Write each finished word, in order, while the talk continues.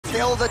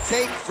tail of the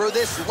tape for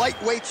this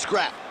lightweight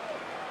scrap.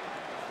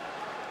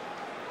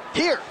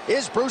 Here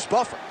is Bruce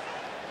Buffer.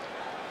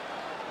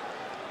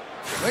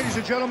 Ladies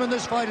and gentlemen,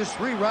 this fight is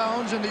 3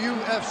 rounds in the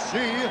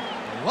UFC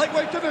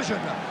lightweight division.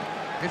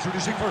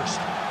 Introducing first,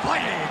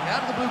 fighting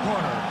out of the blue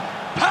corner,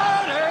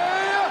 Paddy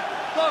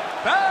the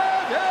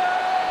Paddy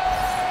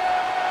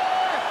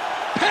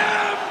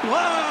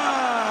Pimblett.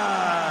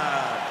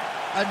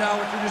 And now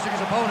introducing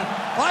his opponent,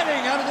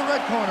 fighting out of the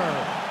red corner,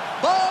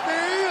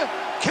 Bobby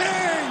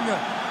King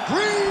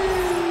Green.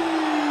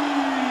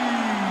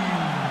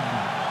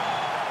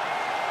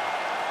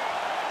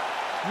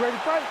 You ready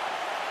to fight?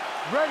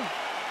 Ready.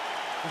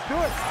 Let's do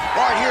it.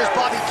 All right, here's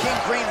Bobby King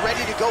Green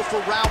ready to go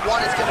for round 1.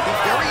 It's going to be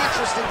very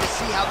interesting to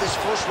see how this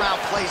first round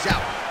plays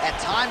out. At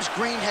times,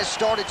 Green has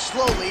started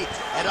slowly.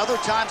 At other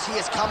times, he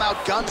has come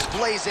out guns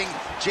blazing.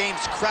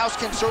 James Krause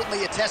can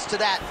certainly attest to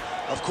that.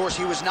 Of course,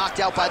 he was knocked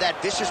out by that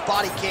vicious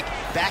body kick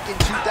back in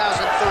 2013.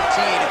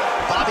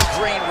 Bobby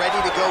Green ready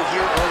to go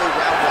here early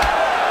round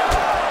 1.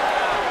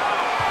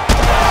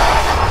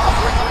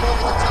 Offering up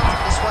over the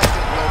top. This fight's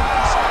going to be over.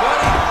 What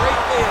a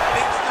great way of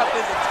mixing up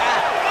his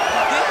attack.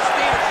 He didn't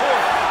stay in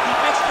court. He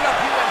mixed it up.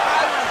 He went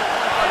high when his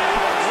opponent thought he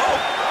was going low,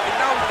 and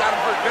now he's got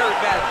him hurt very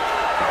badly.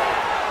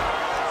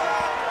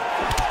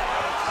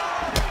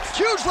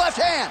 Huge left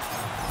hand.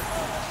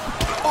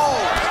 Oh,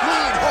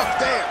 clean hook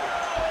there.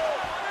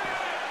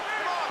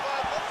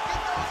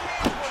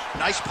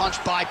 Nice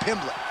punch by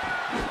Pimblett.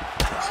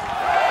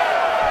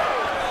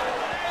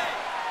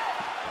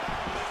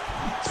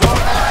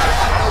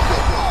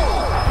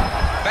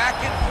 Back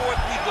and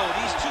forth we go.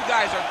 These two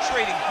guys are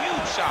trading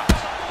huge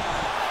shots.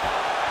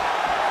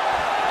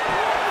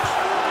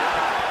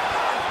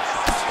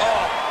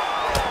 Oh,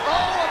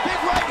 a big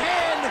right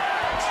hand.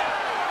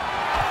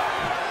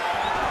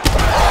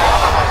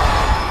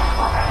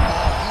 Oh,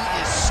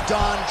 he is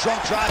stunned.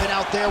 Drunk driving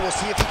out there. We'll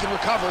see if he can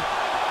recover.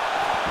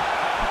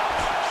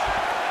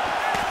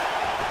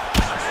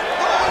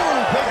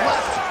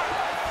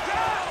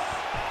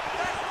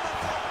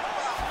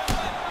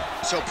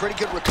 So pretty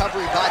good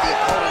recovery by the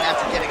opponent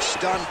after getting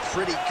stunned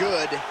pretty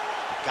good.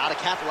 Got to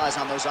capitalize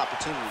on those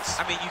opportunities.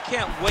 I mean, you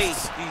can't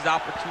waste these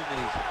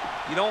opportunities.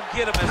 You don't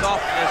get them as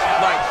often as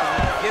you'd like. So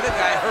when you get a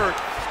guy hurt,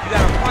 you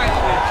got to find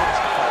a way to fix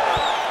it.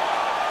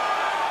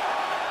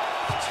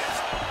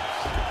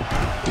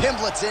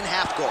 Pimblett's in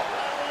half guard.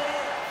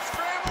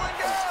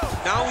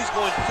 Now he's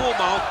going full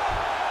mount.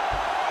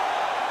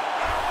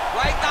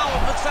 Right now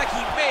it looks like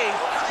he may.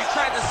 He's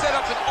trying to set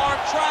up an arm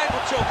triangle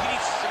choke. He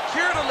needs to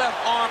secure the left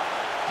arm,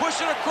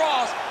 push it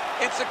across,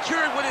 and secure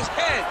it with his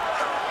head.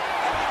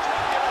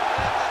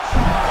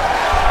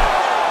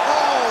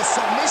 Oh,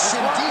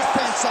 submission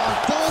defense on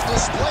full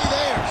display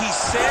there. He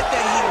said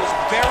that he was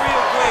very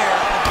aware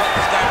of what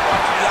this guy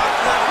brought to the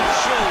octagon and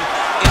showed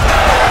in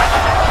that.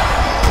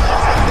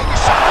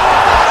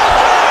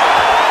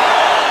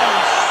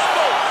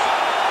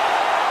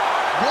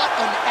 What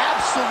an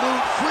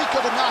absolute freak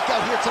of a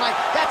knockout here tonight.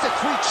 That's a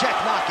 3-check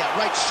knockout,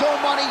 right? Show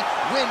money,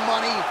 win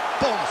money,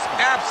 bonus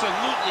money.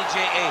 Absolutely,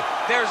 J.A.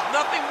 There's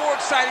nothing more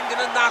exciting than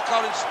a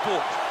knockout in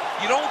sports.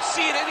 You don't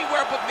see it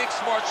anywhere but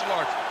mixed martial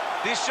arts.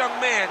 This young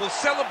man will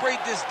celebrate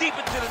this deep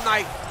into the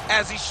night,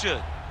 as he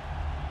should.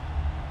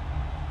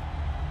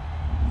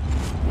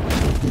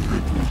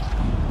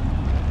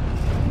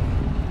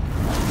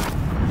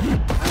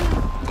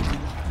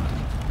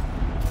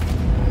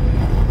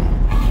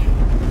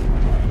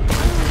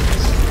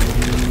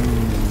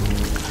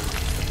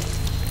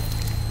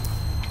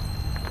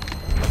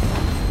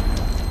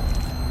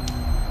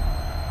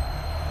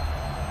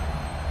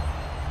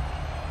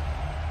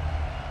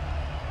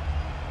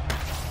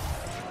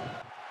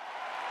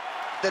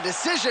 The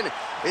decision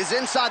is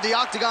inside the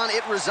octagon.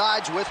 It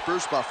resides with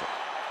Bruce Buffer.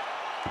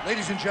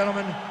 Ladies and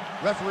gentlemen,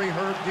 referee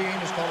Herb Dean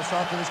has called a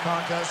stop to this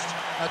contest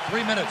at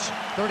 3 minutes,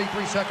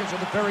 33 seconds of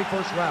the very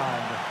first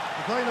round.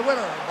 Declaring the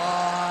winner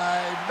by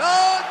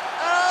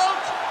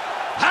knockout,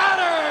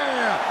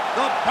 Paddy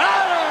the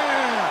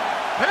Paddy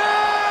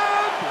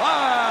Pimblett.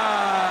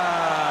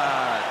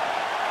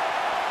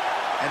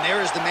 And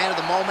there is the man of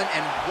the moment,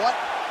 and what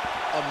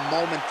a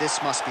moment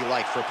this must be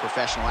like for a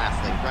professional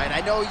athlete, right? I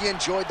know you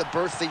enjoyed the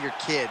birth of your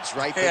kids,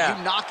 right? But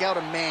you knock out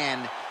a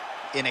man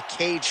in a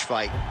cage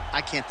fight,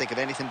 I can't think of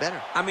anything better.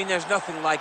 I mean, there's nothing like